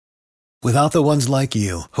Without the ones like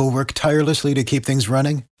you, who work tirelessly to keep things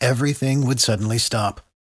running, everything would suddenly stop.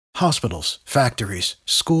 Hospitals, factories,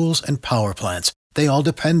 schools, and power plants, they all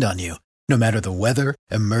depend on you. No matter the weather,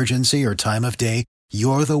 emergency, or time of day,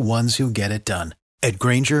 you're the ones who get it done. At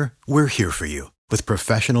Grainger, we're here for you with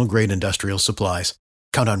professional-grade industrial supplies.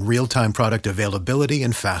 Count on real-time product availability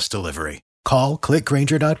and fast delivery. Call,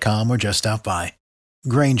 clickgrainger.com, or just stop by.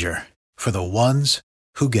 Grainger, for the ones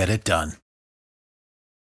who get it done.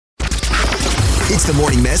 It's the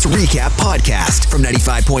Morning Mess Recap Podcast from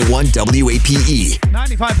 95.1 WAPE.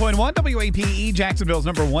 95.1 WAPE, Jacksonville's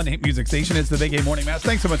number one hit music station. It's the Big A Morning Mess.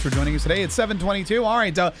 Thanks so much for joining us today. It's 7:22. All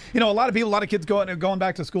right, a lot of kids going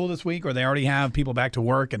back to school this week, or they already have people back to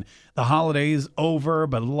work, and the holiday's over,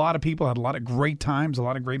 but a lot of people had a lot of great times, a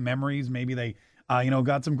lot of great memories. Maybe they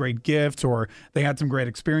got some great gifts, or they had some great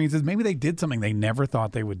experiences. Maybe they did something they never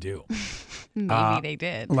thought they would do. Maybe they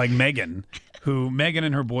did. Like Meghan. Meghan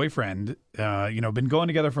and her boyfriend, been going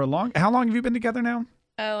together for how long have you been together now?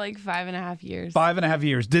 Like 5.5 years. 5.5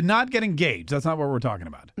 years. Did not get engaged. That's not what we're talking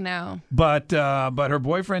about. No. But her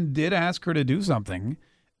boyfriend did ask her to do something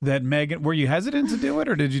that Meghan, were you hesitant to do it,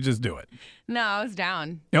 or did you just do it? No, I was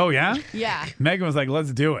down. Oh, yeah? Yeah. Meghan was like,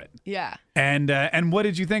 let's do it. Yeah. And what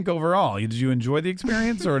did you think overall? Did you enjoy the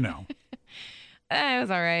experience or no? It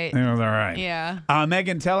was all right. It was all right. Yeah.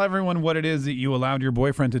 Meghan, tell everyone what it is that you allowed your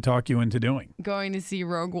boyfriend to talk you into doing. Going to see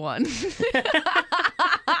Rogue One.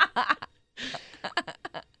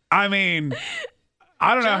 I mean,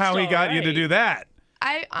 I don't know how he got you to do that.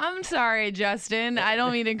 I'm sorry, Justin. I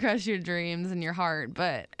don't mean to crush your dreams and your heart,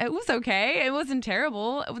 but it was okay. It wasn't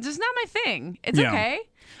terrible. It was just not my thing. It's okay.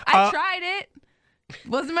 I tried it.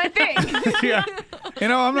 Wasn't my thing. Yeah.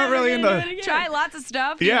 I'm not really into... Try lots of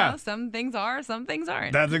stuff. Yeah. Some things are, some things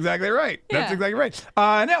aren't. That's exactly right. Yeah. That's exactly right.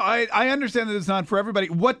 No, I understand that it's not for everybody.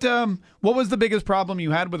 What was the biggest problem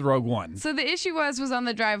you had with Rogue One? So the issue was on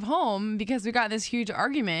the drive home because we got this huge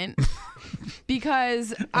argument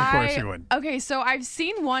because Of course you would. Okay, so I've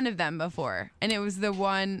seen one of them before, and it was the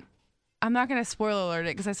one... I'm not going to spoiler alert it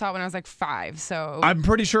because I saw it when I was like 5. So I'm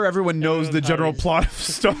pretty sure everyone knows the general plot of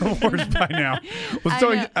Star Wars by now.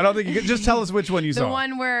 I don't think you can. Just tell us which one you saw. The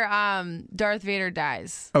one where Darth Vader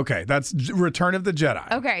dies. Okay, that's Return of the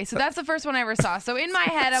Jedi. Okay, so that's the first one I ever saw. So in my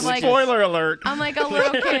head, I'm like... Spoiler alert. I'm like a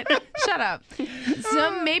little kid. Shut up.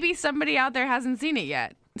 Maybe somebody out there hasn't seen it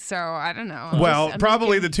yet. So I don't know. Well,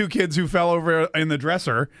 probably the two kids who fell over in the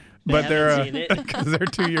dresser. But because they're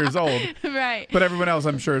 2 years old. Right. But everyone else,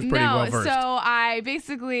 I'm sure, is pretty well versed. So I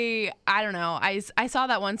basically, I don't know. I saw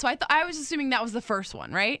that one. So I was assuming that was the first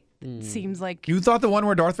one, right? Seems like... You thought the one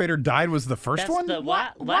where Darth Vader died was the first one?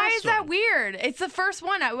 Why is that weird? It's the first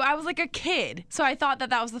one. I was like a kid, so I thought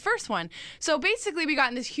that was the first one. So basically, we got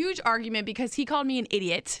in this huge argument because he called me an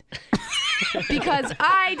idiot. Because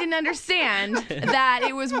I didn't understand that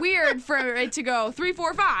it was weird for it to go 3,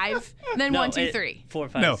 4, 5, then 1, 2, 3. 4,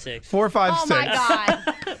 5, 6. 4, 5, 6. Oh my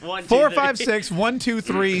God. 1, 2, 4, 3. 5, 6, 1, 2,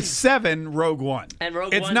 3, 7, Rogue One. And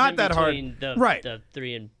Rogue It's One's not in that hard. Right. The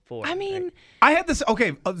 3 and 4. I mean... Right? I had this...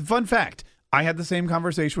 Okay, fun fact. I had the same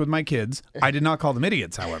conversation with my kids. I did not call them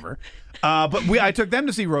idiots, however. But I took them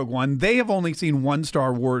to see Rogue One. They have only seen one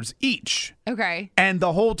Star Wars each. Okay. And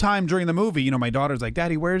the whole time during the movie, my daughter's like,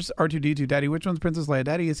 Daddy, where's R2-D2? Daddy, which one's Princess Leia?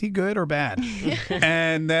 Daddy, is he good or bad?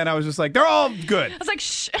 And then I was just like, they're all good. I was like,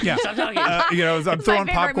 shh. Yeah. Stop talking. I'm throwing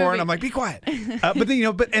popcorn. movie. I'm like, be quiet.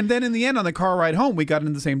 And then in the end, on the car ride home, we got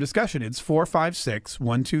into the same discussion. It's 4, 5, 6,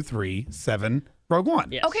 1, 2, 3, 7, Rogue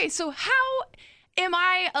One. Yes. Okay, so how am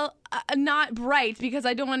I not bright? Because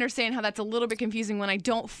I don't understand how that's a little bit confusing when I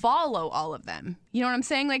don't follow all of them. You know what I'm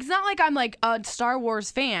saying? Like, it's not like I'm like a Star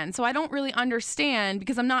Wars fan, so I don't really understand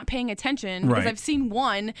because I'm not paying attention. Because I've seen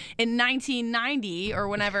one in 1990 or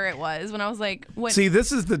whenever it was when I was like, what? See,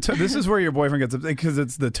 this is where your boyfriend gets upset because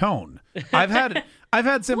it's the tone. I've had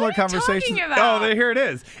similar What are you conversations. talking about? Oh, here it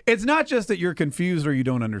is. It's not just that you're confused or you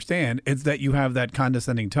don't understand. It's that you have that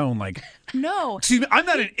condescending tone. Like, no. Excuse me, I'm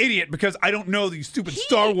not an idiot because I don't know these stupid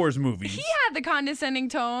Star Wars movies. He had the condescending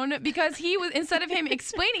tone because he was, instead of him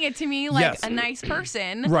explaining it to me like a nice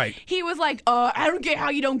person, right? He was like, I don't get how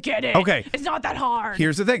you don't get it. Okay. It's not that hard.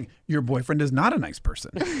 Here's the thing. Your boyfriend is not a nice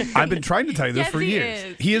person. I've been trying to tell you this for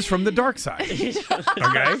years. He is from the dark side.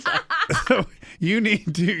 Okay? So you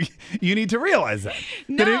need to realize that.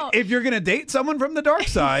 No. That if you're going to date someone from the dark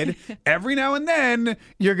side, every now and then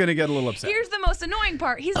you're going to get a little upset. Here's the most annoying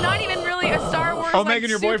part. He's not even really a Star Wars Megan,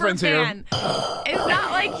 your super boyfriend's fan. here. It's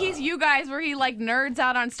not like he's you guys where he like nerds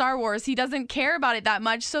out on Star Wars. He doesn't care about it that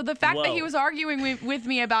much. So the fact that he was arguing with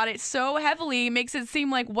me about it so heavily makes it seem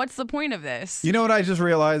like, what's the point of this? You know what I just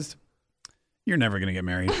realized? You're never going to get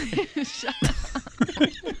married. Shut up.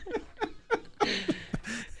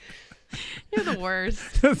 worst.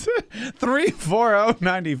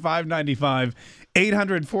 340-9595,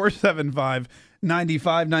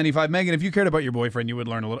 800-475-9595. Megan, if you cared about your boyfriend, you would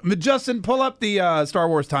learn a little. Justin, pull up the Star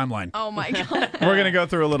Wars timeline. Oh my God. We're gonna go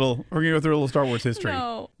through a little. We're gonna go through a little Star Wars history.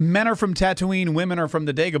 No. Men are from Tatooine. Women are from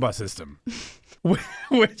the Dagobah system,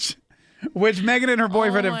 which Megan and her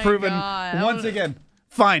boyfriend Oh have my proven God. once again.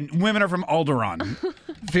 Fine, women are from Alderaan.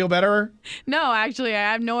 Feel better? No, actually,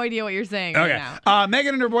 I have no idea what you're saying right Okay. now.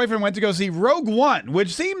 Megan and her boyfriend went to go see Rogue One,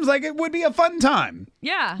 which seems like it would be a fun time.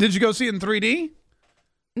 Yeah. Did you go see it in 3D?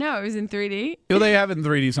 No, it was in 3D. Oh, they have it in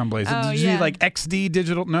 3D someplace. Oh, Did you yeah. see like XD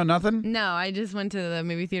digital? No, nothing? No, I just went to the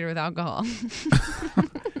movie theater with alcohol.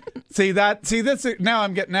 See that's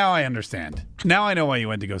now I understand. Now I know why you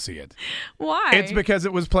went to go see it. Why? It's because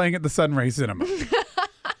it was playing at the Sunray Cinema.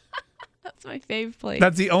 That's my fave place.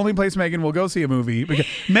 That's the only place Megan will go see a movie. Because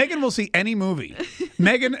Megan will see any movie.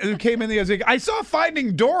 Megan, who came in the other day, I saw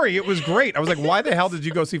Finding Dory. It was great. I was like, why the hell did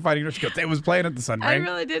you go see Finding Dory? She goes, it was playing at the Sunray. I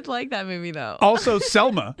really did like that movie, though. Also,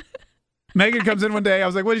 Selma. Megan comes in one day. I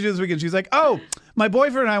was like, what did you do this weekend? She's like, oh, my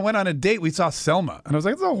boyfriend and I went on a date. We saw Selma. And I was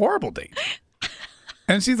like, it's a horrible date.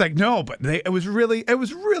 And she's like, no, but it was really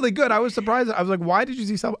good. I was surprised. I was like, why did you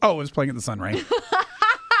see Selma? Oh, it was playing at the Sunray.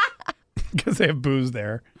 Because they have booze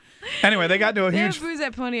there. Anyway, they got into a They huge. have booze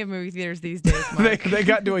at plenty of movie theaters these days, Mark. they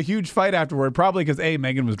got into a huge fight afterward, probably because A,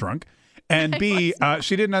 Megan was drunk, and B,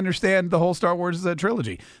 she didn't understand the whole Star Wars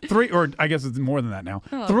trilogy. Or I guess it's more than that now.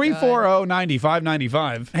 Oh,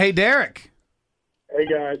 340-9595. Hey, Derek. Hey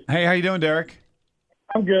guys, Hey, how you doing, Derek?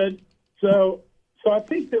 I'm good. So I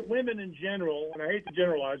think that women in general, and I hate to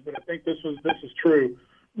generalize, but I think this is true,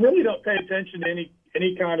 really don't pay attention to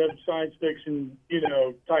any kind of science fiction,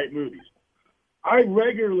 type movies. I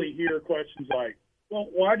regularly hear questions like, well,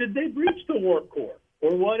 why did they breach the warp core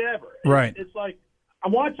or whatever? Right. It's like,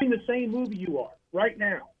 I'm watching the same movie you are right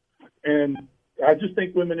now. And I just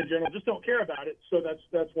think women in general just don't care about it. So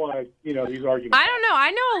that's why, these arguments. I don't know. I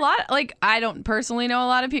know a lot. I don't personally know a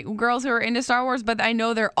lot of girls who are into Star Wars, but I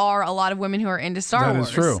know there are a lot of women who are into Star Wars. That is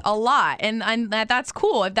true. A lot, and that's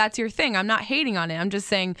cool if that's your thing. I'm not hating on it. I'm just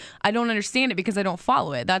saying I don't understand it because I don't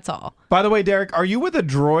follow it. That's all. By the way, Derek, are you with a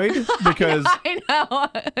droid? Because I know.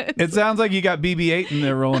 it sounds like you got BB-8 in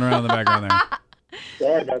there rolling around in the background there.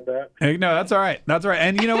 Sorry about that. Hey, no, that's all right. That's all right.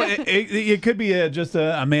 And it could be just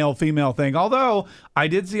a male-female thing. Although I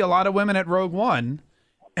did see a lot of women at Rogue One,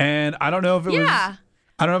 and I don't know if it was. I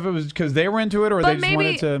don't know if it was because they were into it or they just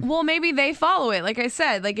wanted to. Well, maybe they follow it. Like I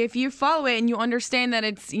said, like if you follow it and you understand that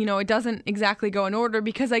it's, it doesn't exactly go in order,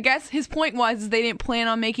 because I guess his point was they didn't plan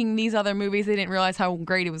on making these other movies. They didn't realize how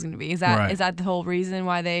great it was going to be. Is that the whole reason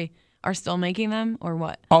why they are still making them, or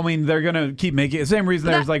what? I mean, they're going to keep making it. Same reason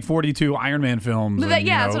there's like 42 Iron Man films.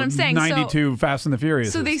 That's what I'm saying. 92 Fast and the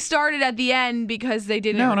Furious. So they started at the end because they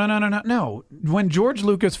didn't. No. When George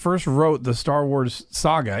Lucas first wrote the Star Wars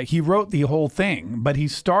saga, he wrote the whole thing, but he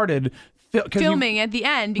started filming at the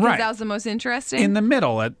end because that was the most interesting. In the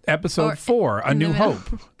middle at episode 4, A New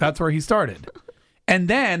Hope. That's where he started. And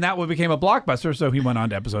then that became a blockbuster, so he went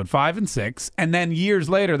on to episode 5 and 6. And then years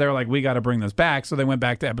later, they were like, we got to bring this back. So they went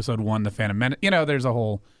back to episode 1, The Phantom Menace. There's a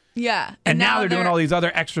whole... Yeah. And now they're doing all these other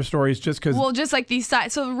extra stories just because... Well, just like these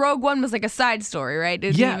side... So Rogue One was like a side story, right?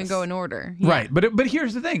 It didn't even go in order. Yeah. Right. But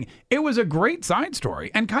here's the thing. It was a great side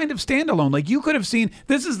story and kind of standalone. Like, you could have seen...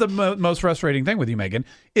 This is the most frustrating thing with you, Megan,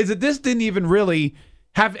 is that this didn't even really...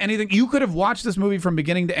 have anything. You could have watched this movie from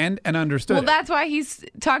beginning to end and understood Well, it. that's why he's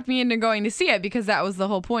talked me into going to see it, because that was the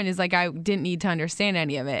whole point, is like I didn't need to understand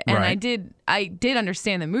any of it. And I did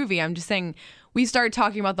understand the movie. I'm just saying we started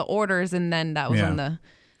talking about the orders, and then that was when the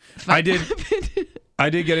fight I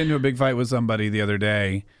did get into a big fight with somebody the other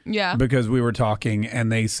day. Yeah. Because we were talking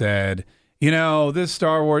and they said, this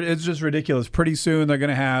Star Wars, it's just ridiculous. Pretty soon they're going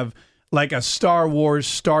to have like a Star Wars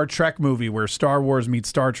Star Trek movie where Star Wars meets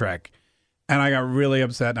Star Trek. And I got really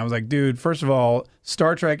upset, and I was like, dude, first of all,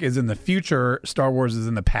 Star Trek is in the future, Star Wars is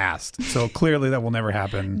in the past. So clearly that will never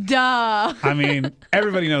happen. Duh. I mean,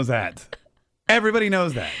 everybody knows that. Everybody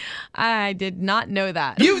knows that. I did not know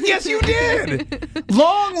that. Yes, you did.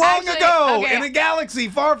 Long ago, okay. in a galaxy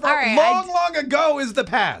far, right, long ago is the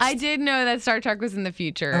past. I did know that Star Trek was in the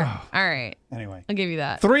future. All right. Anyway. I'll give you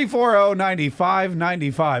that.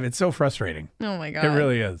 340-9595. It's so frustrating. Oh, my God. It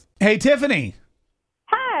really is. Hey, Tiffany.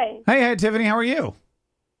 Hi. Hey, Tiffany, how are you?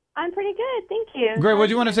 I'm pretty good, thank you. Great. What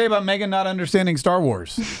do you want to say about Meghan not understanding Star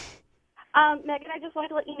Wars? Megan, I just wanted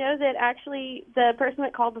to let you know that actually the person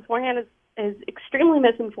that called beforehand is extremely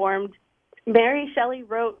misinformed. Mary Shelley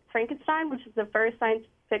wrote Frankenstein, which is the first science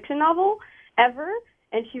fiction novel ever,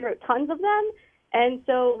 and she wrote tons of them. And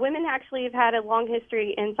so women actually have had a long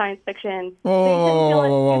history in science fiction.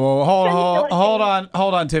 Whoa.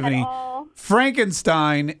 Hold on, Tiffany. all.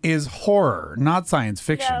 Frankenstein is horror, not science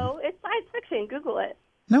fiction. No, it's science fiction. Google it.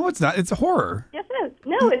 No, it's not. It's horror. Yes, it is.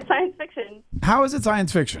 No, it's science fiction. How is it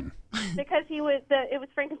science fiction? Because it was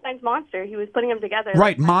Frankenstein's monster. He was putting them together.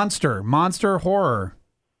 Right, monster horror.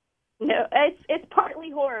 No, it's partly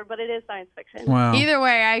horror, but it is science fiction. Wow. Either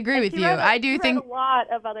way, I agree with you. I do think a lot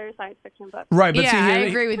of other science fiction books. Right, but yeah, see, I here,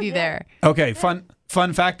 agree with you there. Okay, fun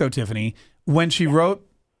fact though, Tiffany. When she wrote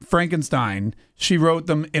Frankenstein, she wrote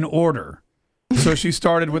them in order. So she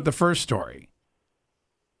started with the first story.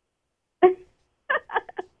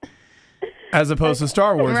 As opposed to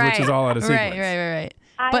Star Wars, which is all out of sequence. Right.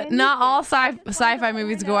 But not all sci-fi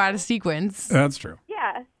movies go out of sequence. That's true.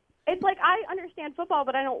 Yeah. It's like I understand football,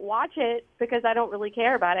 but I don't watch it because I don't really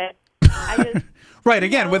care about it. Right.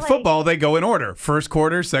 Again, with football, they go in order. First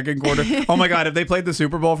quarter, second quarter. Oh, my God. If they played the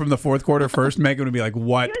Super Bowl from the fourth quarter first, Megan would be like,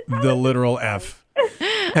 what the literal F?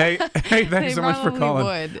 Hey, thanks so much for calling.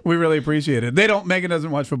 Would. We really appreciate it. Megan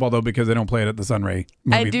doesn't watch football, though, because they don't play it at the Sunray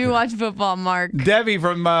movie. I do watch football, Mark. Debbie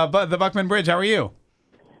from the Buckman Bridge. How are you?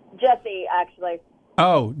 Jesse, actually.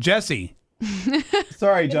 Oh, Jesse.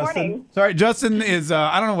 Sorry, Justin. Morning. Sorry, Justin is,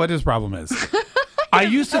 I don't know what his problem is. I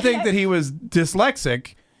used to think that he was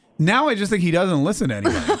dyslexic. Now I just think he doesn't listen to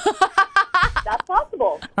anybody. That's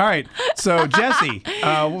possible. All right. So, Jesse,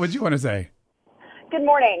 what would you want to say? Good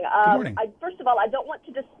morning. Good morning. First of all, I don't want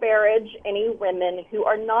to disparage any women who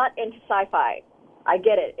are not into sci-fi. I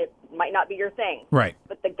get it. It might not be your thing. Right.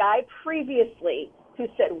 But the guy previously who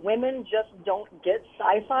said women just don't get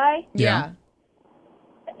sci-fi, Yeah.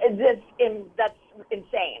 that's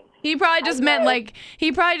insane. He probably just meant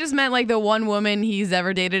like the one woman he's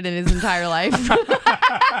ever dated in his entire life.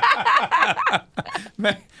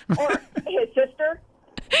 Or his sister.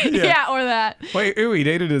 Yeah, or that. Wait, he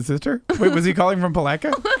dated his sister? Wait, was he calling from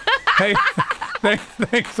Palatka? Hey,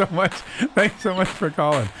 thanks so much. Thanks so much for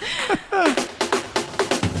calling.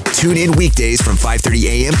 Tune in weekdays from 5:30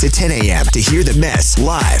 a.m. to 10 a.m. to hear the mess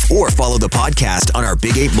live or follow the podcast on our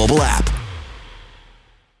Big 8 mobile app.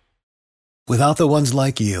 Without the ones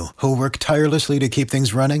like you, who work tirelessly to keep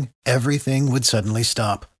things running, everything would suddenly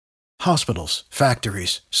stop. Hospitals,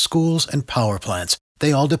 factories, schools, and power plants,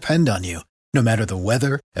 they all depend on you. No matter the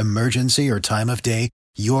weather, emergency, or time of day,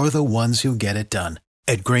 you're the ones who get it done.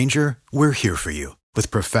 At Grainger, we're here for you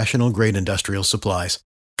with professional-grade industrial supplies.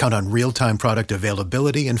 Count on real-time product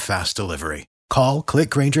availability and fast delivery. Call, click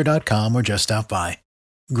Grainger.com, or just stop by.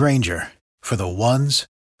 Grainger, for the ones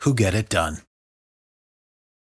who get it done.